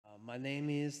My name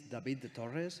is David De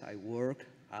Torres. I work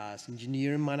as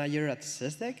engineering manager at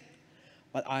Sysdig,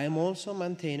 but I am also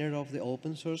maintainer of the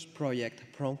open source project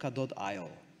Pronka.io.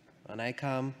 And I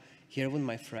come here with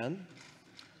my friend.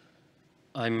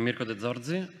 I'm Mirco De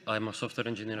Zorzi. I'm a software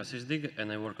engineer at Sysdig,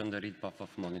 and I work on the read path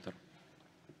of Monitor.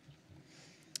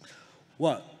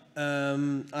 Well,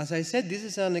 as I said, this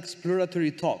is an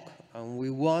exploratory talk, and we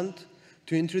want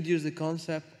to introduce the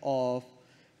concept of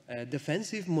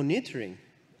defensive monitoring.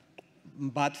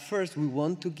 But first, we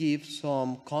want to give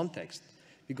some context,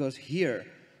 because here,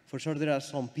 for sure, there are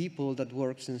some people that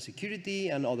work in security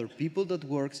and other people that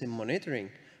work in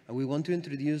monitoring. And we want to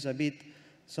introduce a bit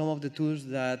some of the tools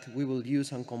that we will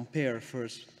use and compare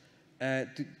first.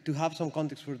 To have some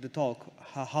context for the talk,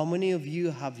 how many of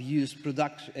you have used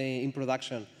in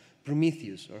production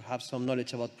Prometheus or have some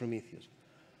knowledge about Prometheus?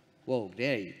 Whoa,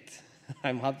 great.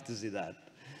 I'm happy to see that.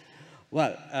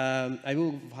 Well, I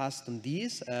will fast on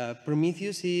this.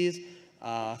 Prometheus is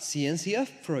a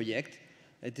CNCF project.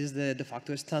 It is the de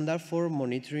facto standard for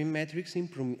monitoring metrics in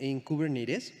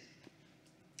Kubernetes.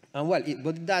 And well,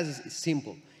 what it does is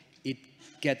simple. It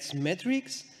gets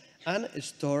metrics and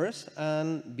stores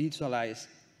and visualizes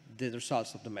the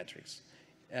results of the metrics.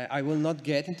 I will not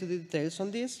get into the details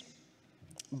on this,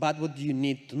 but what you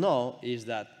need to know is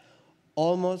that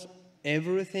almost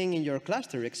everything in your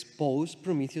cluster exposes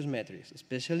Prometheus metrics,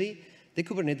 especially the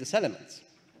Kubernetes elements.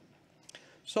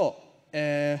 So,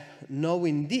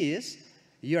 knowing this,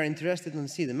 you are interested in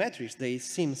see the metrics. They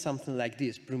seem something like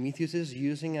this. Prometheus is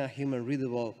using a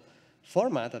human-readable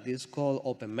format that is called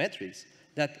open metrics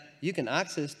that you can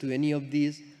access to any of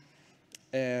these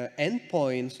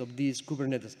endpoints of these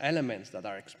Kubernetes elements that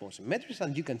are exposing metrics,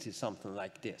 and you can see something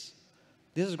like this.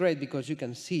 This is great because you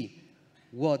can see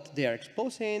what they are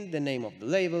exposing, the name of the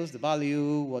labels, the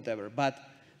value, whatever. But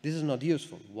this is not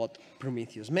useful. What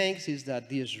Prometheus makes is that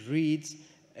this reads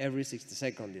every 60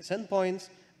 seconds these endpoints,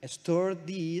 store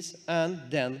these, and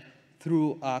then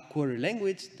through a query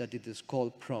language that it is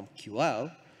called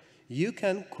PromQL, you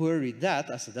can query that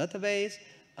as a database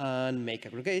and make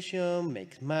aggregation,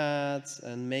 make maths,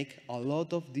 and make a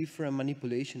lot of different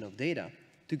manipulation of data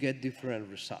to get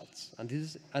different results. And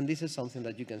this is something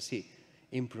that you can see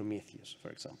in Prometheus, for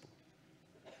example.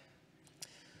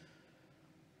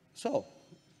 So,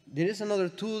 there is another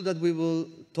tool that we will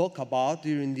talk about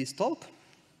during this talk.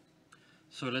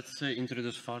 So let's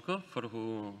introduce Falco for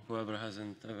whoever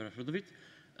hasn't ever heard of it.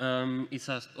 It's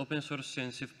an open source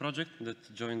CNCF project that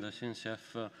joined the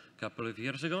CNCF a couple of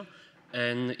years ago.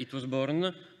 And it was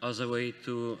born as a way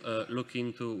to look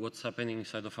into what's happening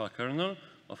inside of a kernel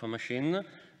of a machine,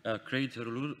 create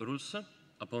rules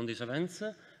upon these events,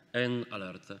 and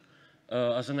alert.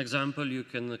 As an example, you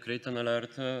can create an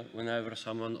alert whenever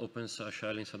someone opens a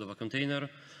shell inside of a container,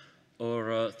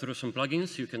 or through some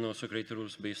plugins, you can also create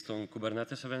rules based on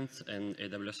Kubernetes events and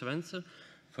AWS events.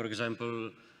 For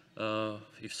example,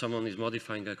 if someone is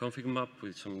modifying a config map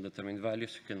with some determined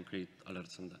values, you can create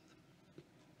alerts on that.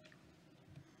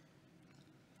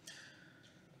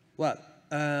 Well,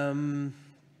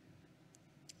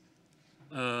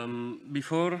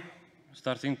 before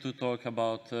starting to talk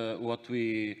about a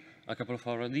couple of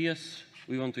our ideas,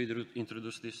 we want to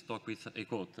introduce this talk with a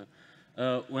quote.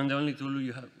 When the only tool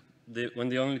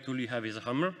you have is a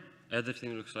hammer,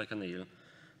 everything looks like a nail.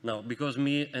 Now, because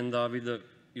me and David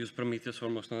use Prometheus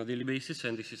almost on a daily basis,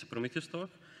 and this is a Prometheus talk,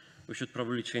 we should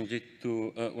probably change it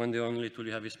to when the only tool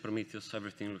you have is Prometheus,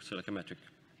 everything looks like a metric.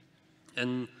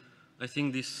 And I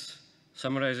think this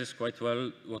summarizes quite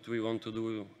well what we want to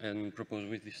do and propose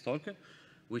with this talk,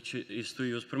 which is to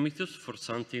use Prometheus for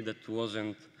something that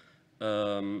wasn't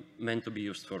meant to be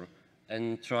used for,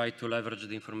 and try to leverage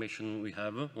the information we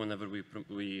have whenever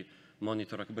we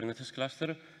monitor a Kubernetes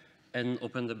cluster, and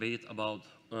open debate about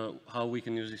how we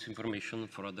can use this information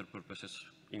for other purposes,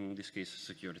 in this case,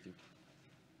 security.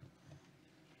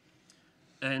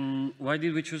 And why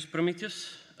did we choose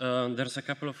Prometheus? There's a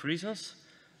couple of reasons.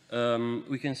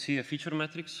 We can see a feature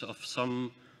metrics of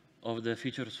some of the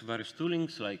features of various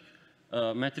toolings, like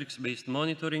metrics-based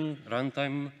monitoring,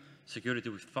 runtime, security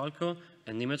with Falco,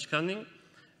 and image scanning.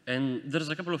 And there's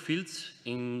a couple of fields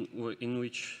in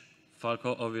which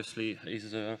Falco obviously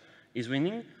is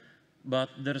winning, but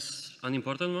there's an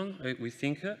important one, we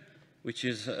think, which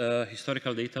is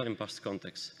historical data and past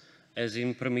context. As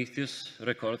in Prometheus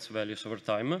records values over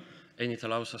time, and it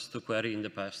allows us to query in the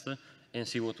past and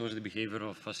see what was the behavior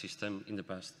of a system in the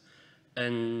past.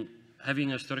 And having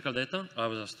historical data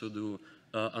allows us to do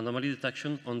anomaly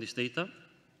detection on this data.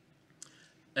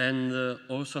 And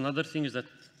also another thing is that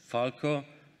Falco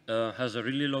has a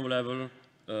really low-level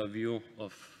view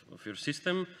of your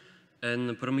system,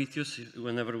 And Prometheus,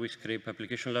 whenever we scrape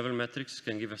application-level metrics,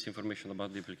 can give us information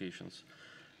about the applications.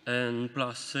 And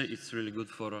plus, it's really good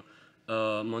for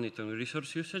monitoring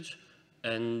resource usage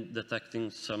and detecting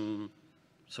some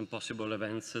possible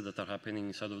events that are happening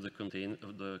inside of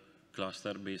the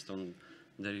cluster based on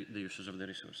the usage of the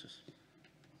resources.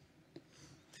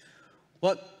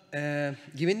 Well,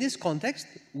 given this context,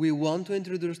 we want to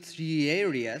introduce 3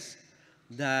 areas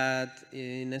that,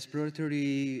 in an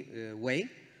exploratory way,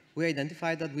 we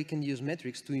identified that we can use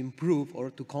metrics to improve or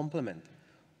to complement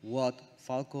what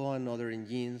Falco and other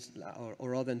engines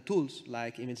or other tools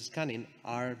like image scanning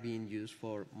are being used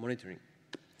for monitoring.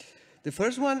 The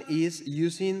first one is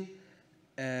using,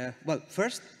 well,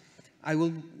 first, I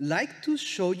would like to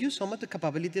show you some of the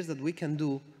capabilities that we can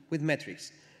do with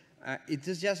metrics. It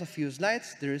is just a few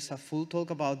slides. There is a full talk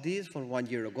about this from 1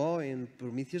 year ago in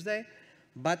Prometheus Day.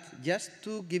 But just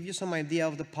to give you some idea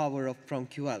of the power of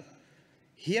PromQL.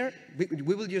 Here,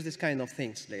 we will use this kind of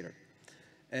things later.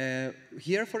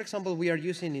 Here, for example, we are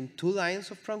using in 2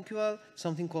 lines of PromQL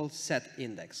something called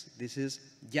setIndex. This is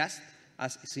just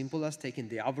as simple as taking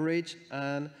the average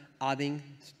and adding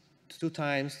 2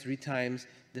 times, 3 times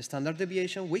the standard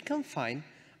deviation. We can find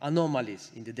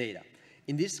anomalies in the data.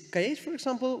 In this case, for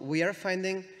example, we are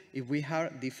finding if we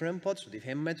have different pods,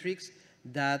 different metrics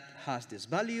that has this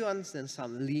value, and then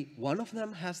suddenly one of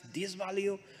them has this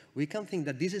value, we can think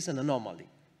that this is an anomaly.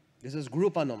 This is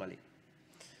group anomaly.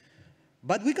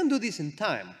 But we can do this in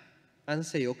time and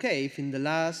say, okay, if in the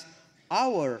last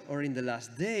hour or in the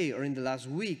last day or in the last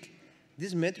week,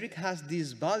 this metric has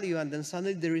this value and then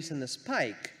suddenly there is a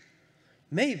spike,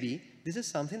 maybe this is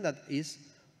something that is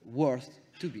worth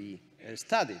to be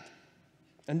studied.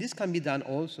 And this can be done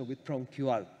also with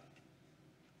PromQL.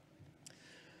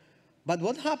 But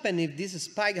what happens if this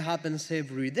spike happens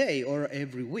every day or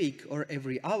every week or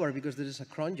every hour because there is a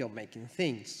cron job making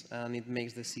things and it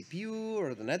makes the CPU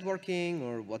or the networking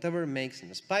or whatever makes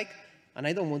a spike and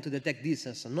I don't want to detect this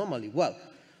as an anomaly? Well,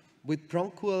 with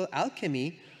PromQL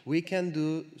Alchemy, we can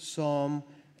do some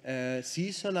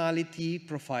seasonality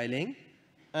profiling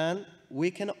and we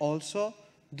can also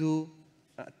do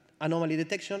anomaly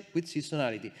detection with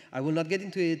seasonality. I will not get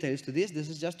into details to this. This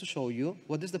is just to show you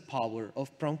what is the power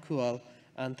of PromQL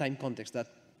and time context that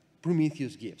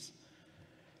Prometheus gives.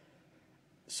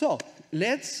 So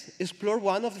let's explore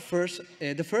one of the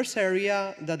first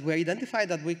area that we identified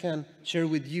that we can share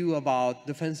with you about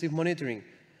defensive monitoring,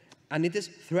 and it is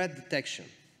threat detection.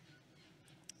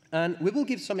 And we will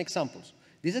give some examples.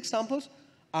 These examples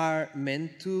are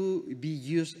meant to be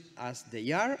used as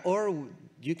they are, or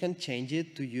you can change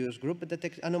it to use group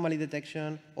anomaly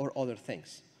detection or other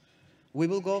things. We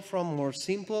will go from more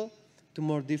simple to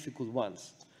more difficult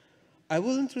ones. I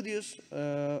will introduce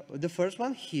the first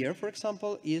one here, for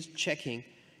example, is checking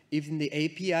if in the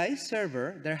API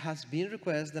server there has been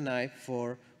request denied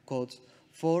for codes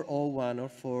 401 or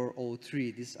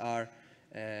 403. These are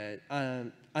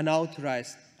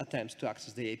unauthorized attempts to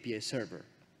access the API server.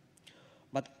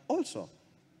 But also,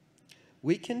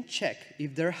 we can check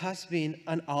if there has been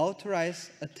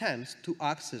unauthorized attempts to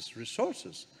access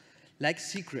resources, like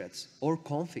secrets or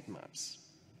config maps.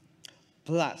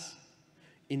 Plus,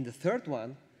 in the third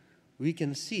one, we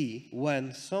can see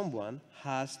when someone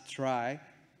has tried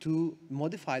to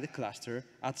modify the cluster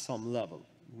at some level,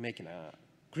 making a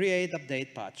create,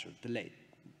 update, patch, or delete.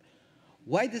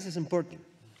 Why this is important?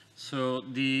 So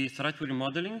the threat we're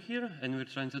modeling here and we're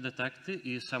trying to detect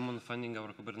is someone finding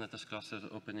our Kubernetes cluster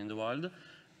open in the wild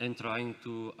and trying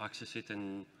to access it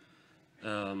and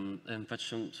fetch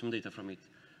some data from it.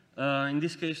 In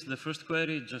this case, the first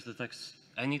query just detects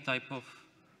any type of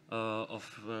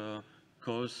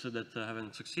calls that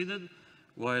haven't succeeded,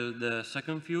 while the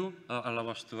second view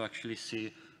allows us to actually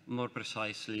see more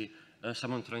precisely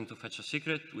someone trying to fetch a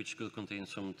secret, which could contain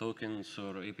some tokens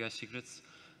or API secrets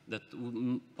that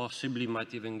possibly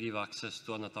might even give access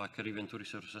to an attacker, even to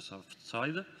resources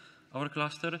outside our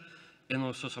cluster, and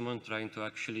also someone trying to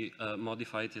actually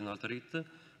modify it and alter it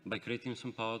by creating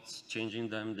some pods, changing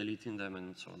them, deleting them,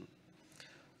 and so on.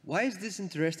 Why is this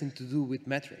interesting to do with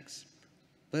metrics?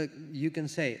 But you can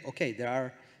say, okay, there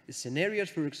are scenarios,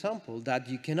 for example, that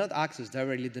you cannot access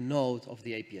directly the node of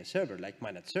the API server, like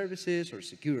managed services or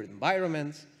secure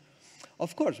environments.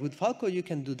 Of course, with Falco, you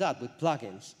can do that with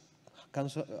plugins.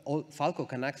 Falco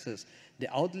can access the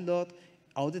audit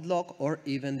log, or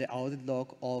even the audit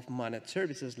log of managed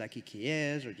services like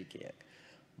EKS or GKS.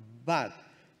 But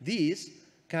these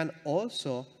can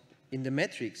also, in the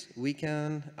metrics, we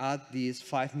can add these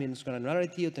 5 minutes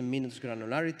granularity or 10 minutes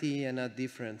granularity and add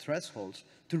different thresholds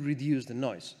to reduce the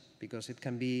noise, because it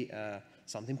can be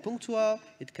something punctual,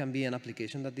 it can be an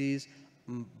application that is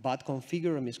bad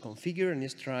configure or misconfigure and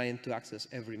is trying to access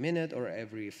every minute or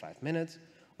every 5 minutes,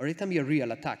 or it can be a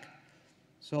real attack.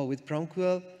 So with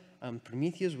PromQL and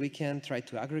Prometheus, we can try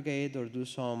to aggregate or do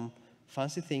some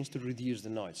fancy things to reduce the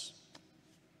noise.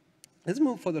 Let's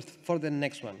move for the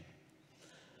next one.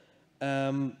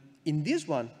 In this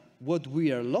one, what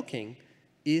we are looking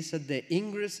is at the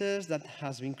ingresses that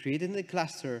has been created in the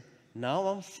cluster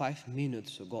now and 5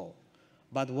 minutes ago.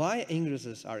 But why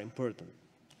ingresses are important?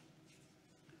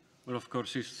 Well, of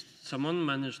course, if someone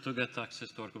managed to get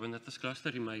access to our Kubernetes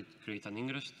cluster, he might create an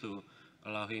ingress to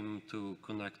allow him to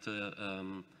connect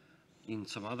in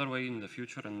some other way in the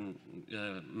future and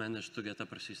manage to get a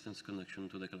persistence connection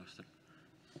to the cluster.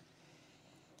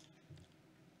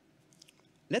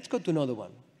 Let's go to another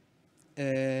one.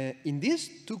 In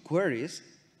these two queries,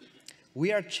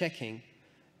 we are checking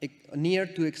near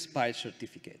to expired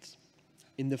certificates.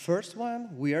 In the first one,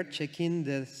 we are checking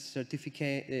the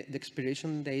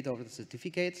expiration date of the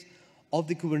certificates of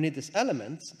the Kubernetes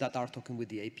elements that are talking with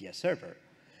the API server.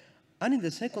 And in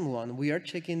the second one, we are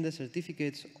checking the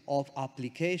certificates of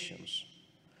applications.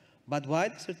 But why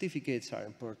the certificates are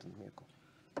important, Mirco?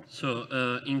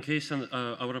 So in case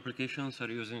our applications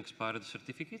are using expired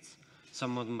certificates,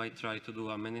 someone might try to do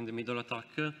a man-in-the-middle attack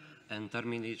and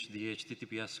terminate the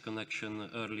HTTPS connection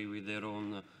early with their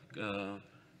own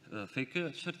fake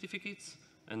certificates,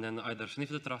 and then either sniff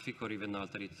the traffic or even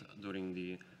alter it during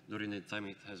the time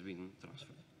it has been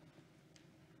transferred.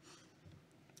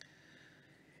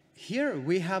 Here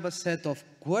we have a set of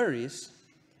queries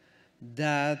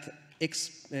that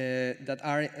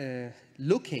are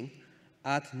looking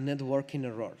at networking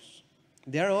errors.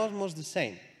 They are almost the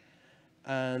same.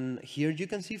 And here you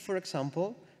can see, for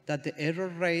example, that the error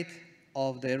rate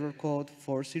of the error code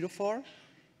 404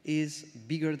 is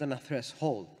bigger than a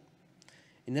threshold.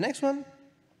 In the next one,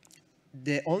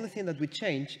 the only thing that we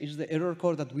change is the error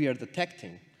code that we are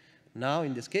detecting. Now,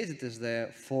 in this case, it is the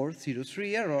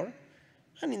 403 error,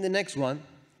 and in the next one,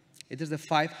 it is the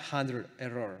 500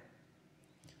 error.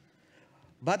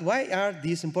 But why are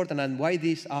these important, and why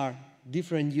these are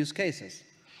different use cases?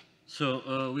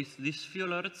 So with these few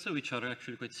alerts, which are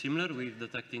actually quite similar, we're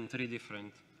detecting 3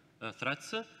 different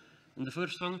threats. In the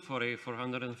first one, for a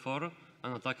 404,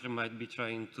 an attacker might be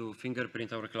trying to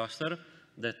fingerprint our cluster,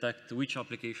 detect which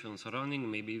applications are running,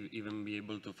 maybe even be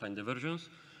able to find the versions,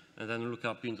 and then look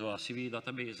up into a CV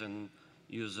database and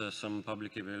use some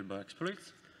publicly available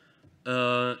exploits.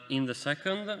 In the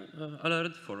second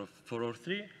alert, for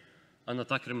 403, an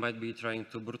attacker might be trying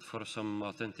to brute force some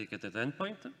authenticated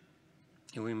endpoint,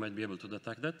 and we might be able to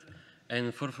detect that.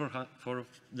 And for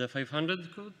the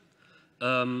 500 code,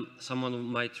 someone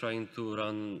might try to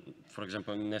run, for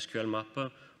example, an SQL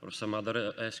map or some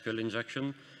other SQL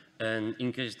injection. And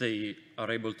in case they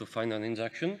are able to find an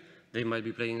injection, they might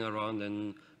be playing around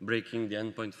and breaking the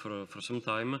endpoint for some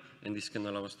time, and this can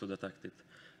allow us to detect it.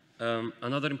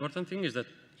 Another important thing is that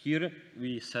here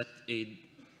we set a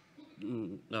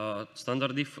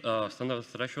standard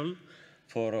threshold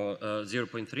for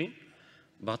 0.3,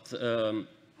 but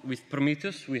with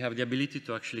Prometheus, we have the ability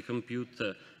to actually compute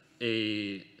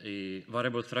a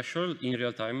variable threshold in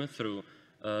real time through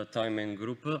time and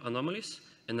group anomalies,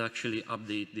 and actually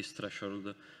update this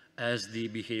threshold as the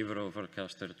behavior of our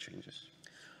cluster changes.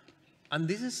 And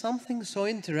this is something so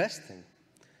interesting,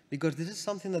 because this is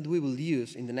something that we will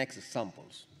use in the next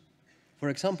examples. For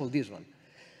example, this one.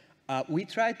 We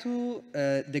try to,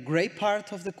 the gray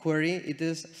part of the query, it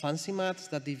is fancy maths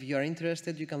that if you are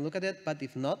interested, you can look at it, but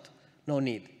if not, no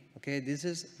need. Okay, this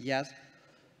is just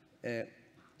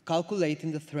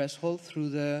calculating the threshold through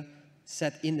the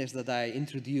set index that I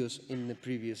introduced in the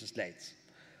previous slides.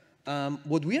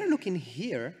 What we are looking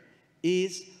here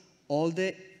is all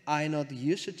the inode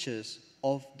usages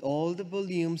of all the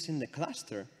volumes in the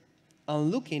cluster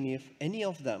and looking if any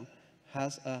of them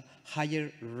has a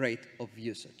higher rate of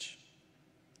usage.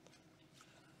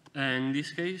 And in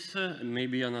this case,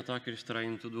 maybe an attacker is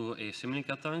trying to do a symlink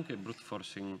attack, a brute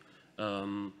forcing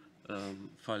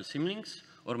file symlinks,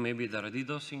 or maybe they're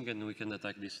DDoSing, and we can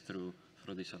detect this through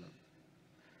this alert.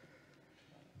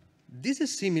 This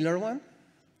is a similar one,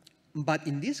 but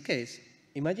in this case,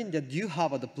 imagine that you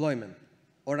have a deployment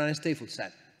or an stateful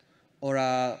set or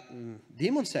a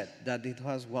daemon set that it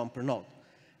has 1 per node,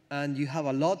 and you have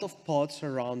a lot of pods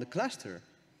around the cluster.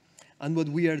 And what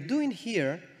we are doing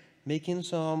here, making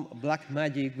some black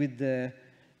magic with the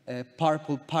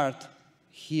purple part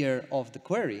here of the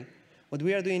query, what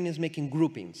we are doing is making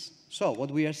groupings. So what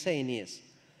we are saying is,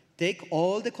 take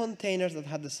all the containers that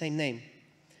have the same name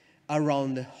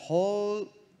around the whole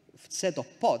set of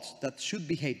pods that should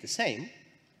behave the same,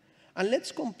 and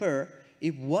let's compare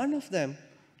if one of them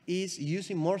is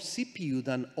using more CPU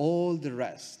than all the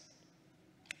rest.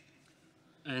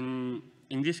 And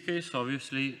in this case,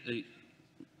 obviously,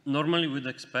 normally we'd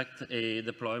expect a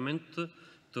deployment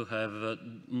to have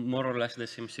more or less the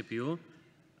same CPU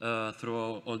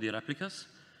through all the replicas.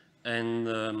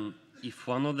 And if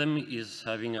one of them is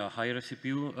having a higher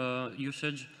CPU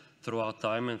usage throughout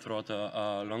time and throughout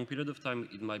a long period of time,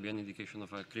 it might be an indication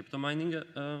of a crypto mining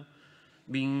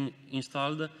being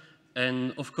installed.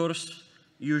 And of course,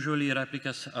 usually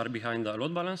replicas are behind a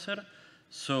load balancer.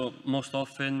 So most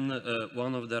often,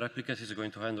 one of the replicas is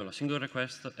going to handle a single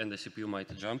request, and the CPU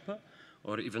might jump,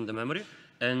 or even the memory.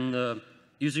 And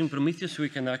using Prometheus, we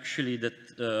can actually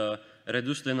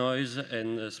reduce the noise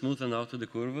and smoothen out the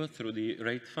curve through the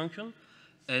rate function,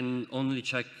 and only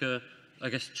check, I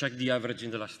guess, check the average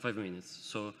in the last 5 minutes.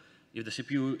 So if the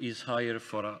CPU is higher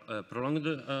for a prolonged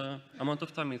amount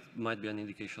of time, it might be an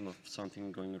indication of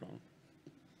something going wrong.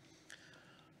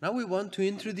 Now we want to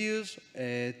introduce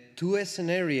two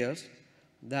scenarios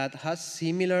that has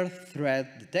similar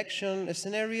threat detection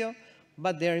scenario,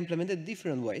 but they are implemented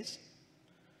different ways.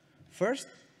 First,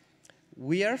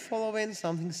 we are following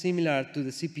something similar to the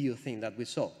CPU thing that we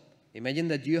saw. Imagine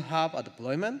that you have a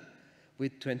deployment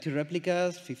with 20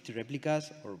 replicas, 50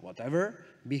 replicas, or whatever,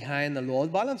 behind a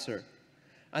load balancer,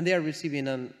 and they are receiving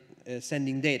and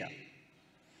sending data.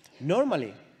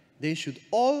 Normally, they should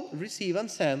all receive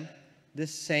and send the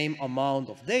same amount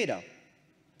of data.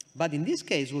 But in this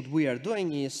case, what we are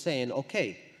doing is saying,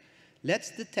 OK,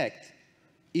 let's detect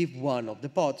if one of the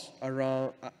pods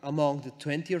around, among the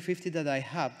 20 or 50 that I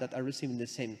have that are receiving the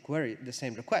same query, the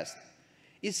same request,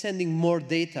 is sending more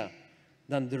data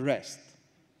than the rest.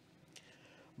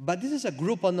 But this is a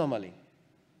group anomaly.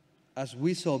 As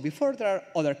we saw before, there are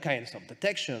other kinds of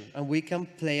detection, and we can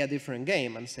play a different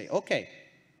game and say, OK,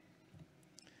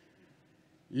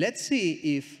 let's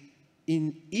see if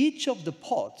in each of the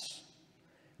pods,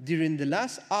 during the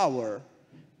last hour,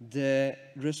 the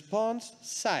response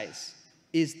size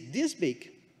is this big,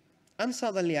 and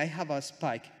suddenly I have a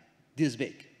spike this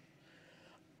big.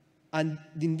 And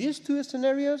in these two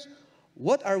scenarios,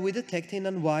 what are we detecting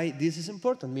and why this is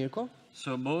important, Mirco?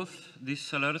 So both these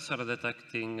alerts are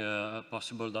detecting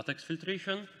possible data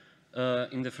exfiltration.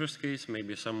 In the first case,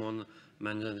 maybe someone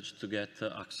managed to get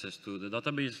access to the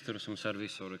database through some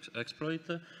service or exploit.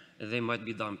 They might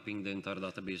be dumping the entire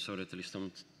database, or at least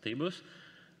some tables.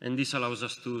 And this allows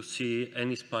us to see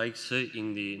any spikes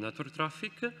in the network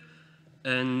traffic.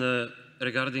 And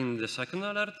regarding the second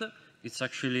alert, it's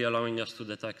actually allowing us to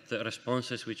detect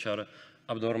responses which are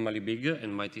abnormally big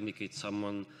and might indicate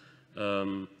someone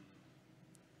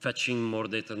fetching more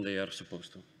data than they are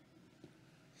supposed to.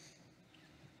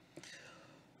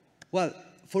 Well,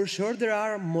 for sure there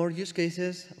are more use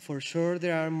cases. For sure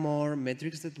there are more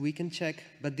metrics that we can check.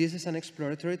 But this is an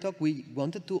exploratory talk. We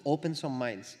wanted to open some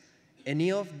minds.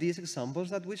 Any of these examples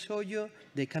that we show you,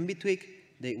 they can be tweaked.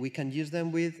 We can use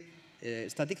them with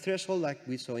static threshold, like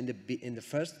we saw in the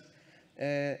first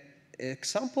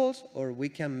examples, or we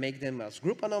can make them as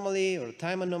group anomaly or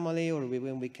time anomaly, or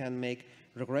we can make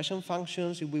regression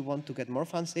functions if we want to get more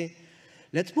fancy.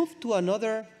 Let's move to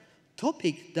another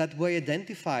topic that we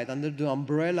identified under the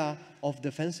umbrella of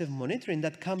defensive monitoring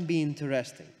that can be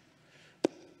interesting.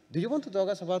 Do you want to tell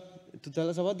us about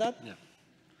that? Yeah.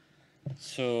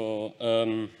 So,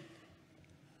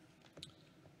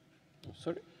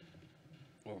 sorry.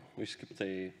 Oh, we skipped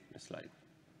a slide.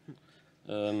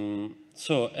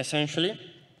 So essentially,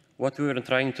 what we were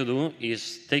trying to do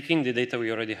is taking the data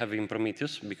we already have in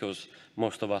Prometheus, because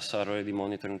most of us are already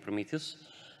monitoring Prometheus,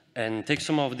 and take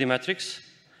some of the metrics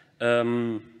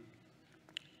and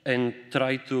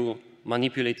try to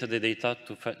manipulate the data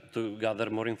to gather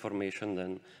more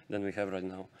information than we have right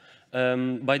now.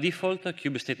 By default,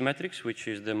 KubeState metrics, which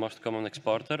is the most common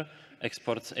exporter,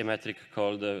 exports a metric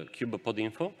called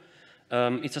KubePodInfo.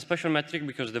 It's a special metric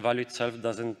because the value itself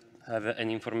doesn't have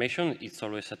any information. It's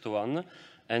always set to 1.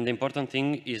 And the important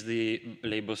thing is the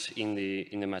labels in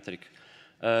the metric.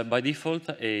 By default,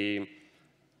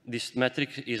 this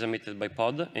metric is emitted by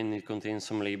pod, and it contains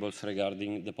some labels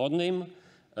regarding the pod name,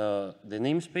 the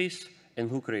namespace, and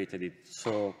who created it.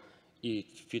 So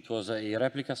if it was a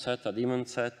replica set, a daemon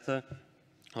set,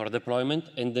 or deployment,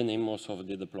 and the name also of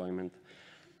the deployment.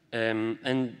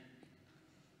 And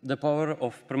the power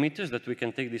of Prometheus that we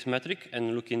can take this metric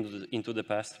and look into the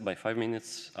past by 5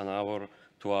 minutes, an hour,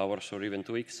 2 hours, or even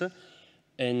 2 weeks,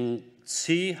 and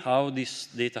see how this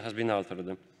data has been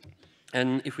altered.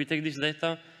 And if we take this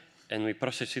data and we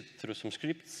process it through some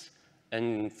scripts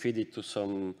and feed it to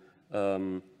some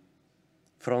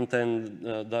front-end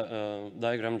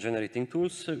diagram generating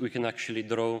tools, we can actually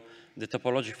draw the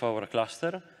topology of our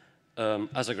cluster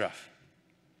as a graph.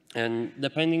 And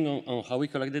depending on how we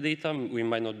collect the data, we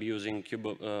might not be using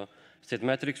state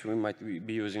metrics, we might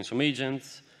be using some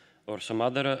agents or some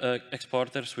other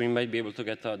exporters. We might be able to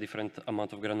get a different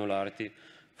amount of granularity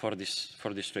for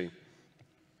this tree.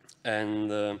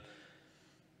 And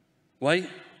why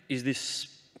is this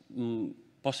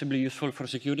possibly useful for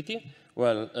security?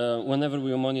 Well, whenever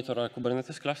we monitor a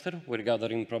Kubernetes cluster, we're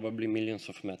gathering probably millions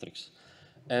of metrics.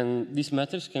 And these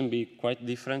metrics can be quite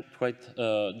different, quite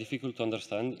difficult to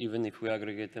understand, even if we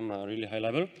aggregate them at a really high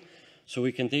level. So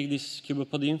we can take this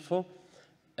kubepod info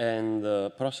and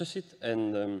process it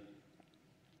and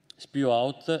spew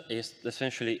out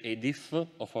essentially a diff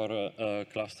of our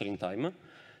cluster in time.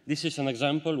 This is an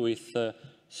example with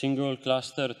single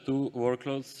cluster, 2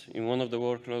 workloads. In one of the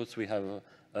workloads, we have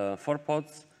 4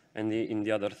 pods, and in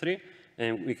the other 3.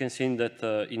 And we can see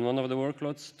that in one of the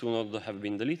workloads, 2 nodes have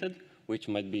been deleted, which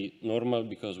might be normal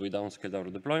because we downscaled our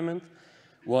deployment.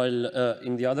 While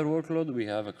in the other workload, we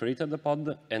have created a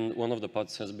pod, and one of the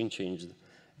pods has been changed.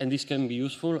 And this can be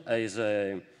useful as,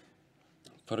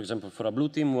 for example, for a blue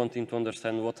team wanting to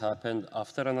understand what happened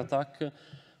after an attack,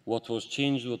 what was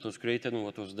changed, what was created, and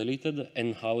what was deleted,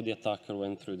 and how the attacker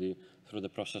went through the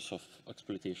process of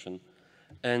exploitation.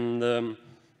 And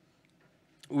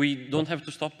we don't have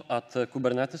to stop at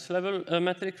Kubernetes level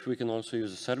metrics. We can also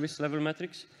use service level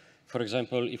metrics. For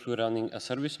example, if we're running a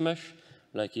service mesh,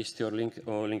 like Istio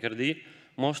or Linkerd,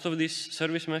 most of these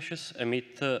service meshes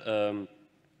emit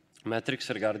metrics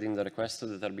regarding the requests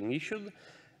that are being issued.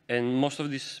 And most of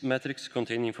these metrics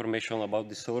contain information about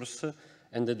the source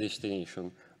and the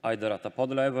destination, either at a pod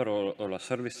level or a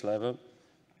service level.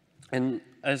 And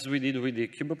as we did with the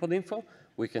kubepod info,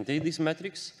 we can take these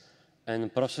metrics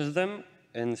and process them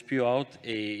and spew out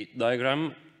a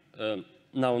diagram,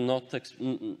 now not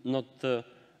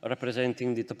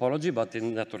representing the topology, but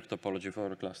in network topology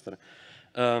for a cluster.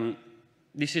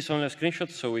 This is only a screenshot,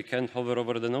 so we can't hover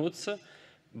over the nodes.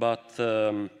 But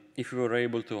if we were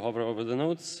able to hover over the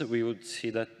nodes, we would see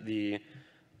that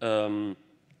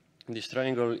this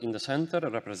triangle in the center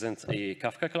represents a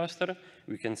Kafka cluster.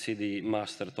 We can see the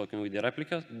master talking with the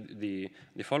replica, the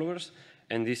followers.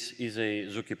 And this is a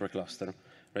Zookeeper cluster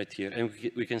right here. And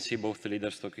we can see both the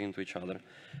leaders talking to each other.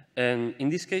 And in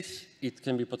this case, it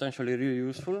can be potentially really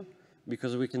useful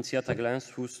because we can see at a glance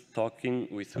who's talking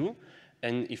with who.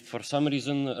 And if for some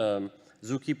reason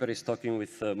Zookeeper is talking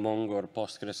with Mongo or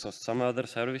Postgres or some other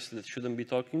service that shouldn't be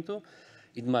talking to,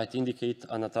 it might indicate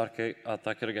an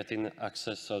attacker getting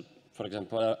access, for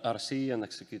example, RC and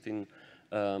executing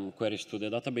queries to the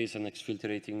database and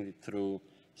exfiltrating it through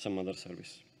some other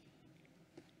service.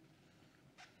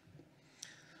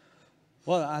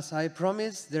 Well, as I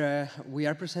promised, we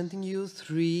are presenting you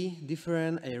 3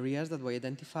 different areas that we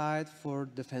identified for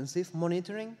defensive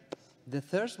monitoring. The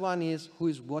first one is who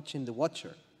is watching the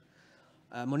watcher,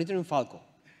 monitoring Falco.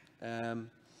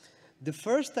 The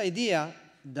first idea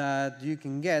that you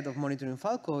can get of monitoring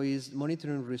Falco is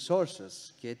monitoring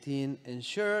resources,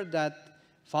 ensure that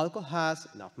Falco has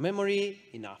enough memory,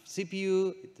 enough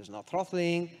CPU, it is not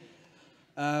throttling.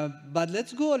 But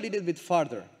let's go a little bit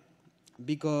further,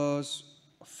 because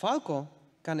Falco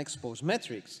can expose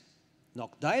metrics,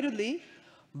 not directly,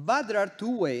 but there are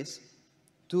 2 ways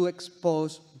to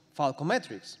expose Falco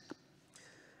metrics.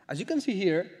 As you can see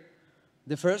here,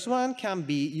 the first one can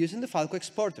be using the Falco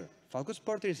exporter. Falco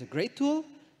exporter is a great tool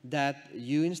that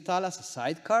you install as a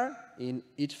sidecar in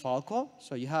each Falco,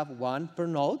 so you have 1 per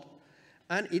node,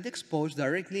 and it exposes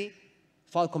directly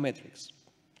Falco metrics.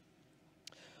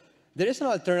 There is an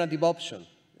alternative option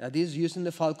that is using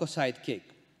the Falco sidekick,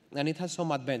 and it has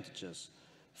some advantages.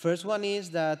 First one is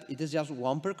that it is just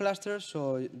 1 per cluster,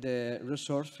 so the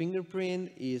resource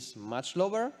fingerprint is much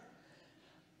lower.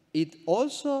 It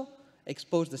also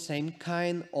exposes the same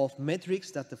kind of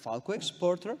metrics that the Falco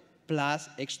exporter, plus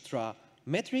extra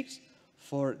metrics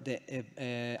for the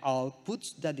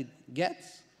outputs that it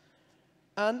gets.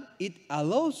 And it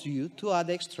allows you to add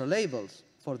extra labels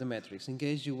for the metrics in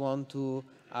case you want to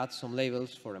add some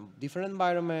labels for different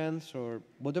environments or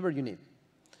whatever you need.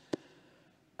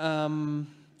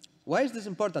 Why is this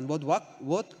important?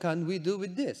 What can we do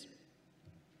with this?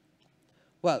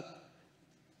 Well,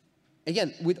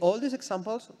 again, with all these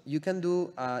examples, you can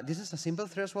do, this is a simple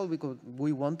threshold because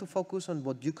we want to focus on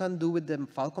what you can do with the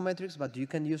Falco metrics, but you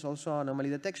can use also anomaly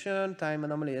detection, time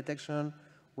anomaly detection,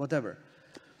 whatever.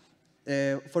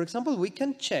 For example, we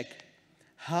can check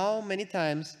how many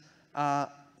times a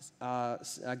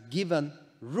given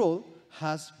rule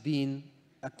has been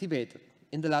activated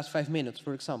in the last 5 minutes,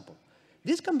 for example.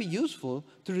 This can be useful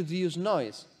to reduce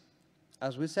noise.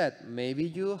 as we said, maybe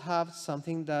you have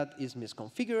something that is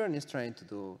misconfigured and is trying to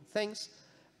do things,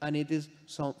 and it is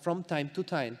from time to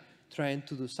time trying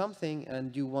to do something,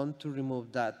 and you want to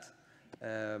remove that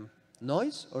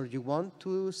noise, or you want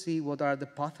to see what are the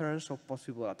patterns of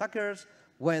possible attackers,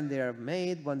 when they are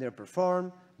made, when they are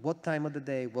performed, what time of the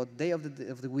day, what day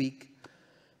of the week.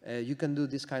 You can do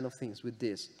these kind of things with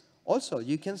this. Also,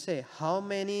 you can say how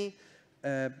many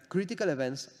critical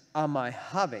events am I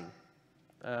having,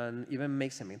 and even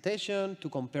make segmentation to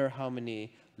compare how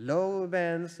many low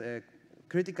events,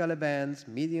 critical events,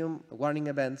 medium warning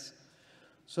events.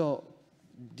 So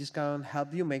this can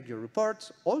help you make your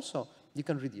reports. Also, you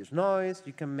can reduce noise.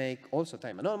 You can make also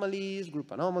time anomalies,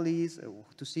 group anomalies,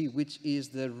 to see which is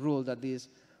the rule that is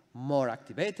more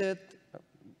activated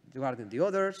regarding the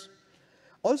others.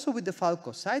 Also, with the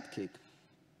Falco sidekick,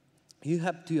 you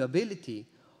have the ability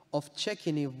of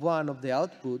checking if one of the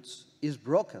outputs is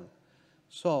broken.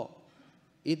 So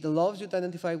it allows you to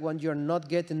identify when you're not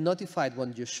getting notified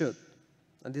when you should.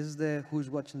 And this is the who's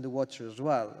watching the watcher as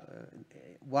well.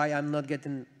 Why I'm not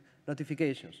getting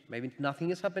notifications. Maybe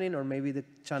nothing is happening, or maybe the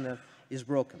channel is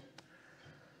broken.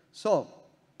 So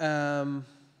I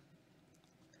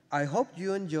hope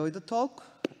you enjoyed the talk.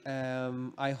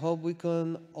 I hope we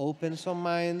can open some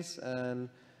minds and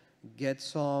get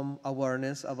some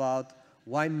awareness about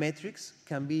why metrics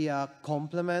can be a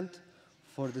complement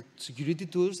for the security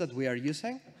tools that we are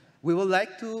using. We would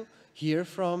like to hear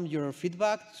from your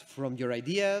feedback, from your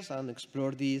ideas, and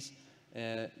explore this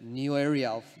new area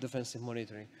of defensive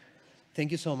monitoring.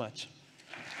 Thank you so much.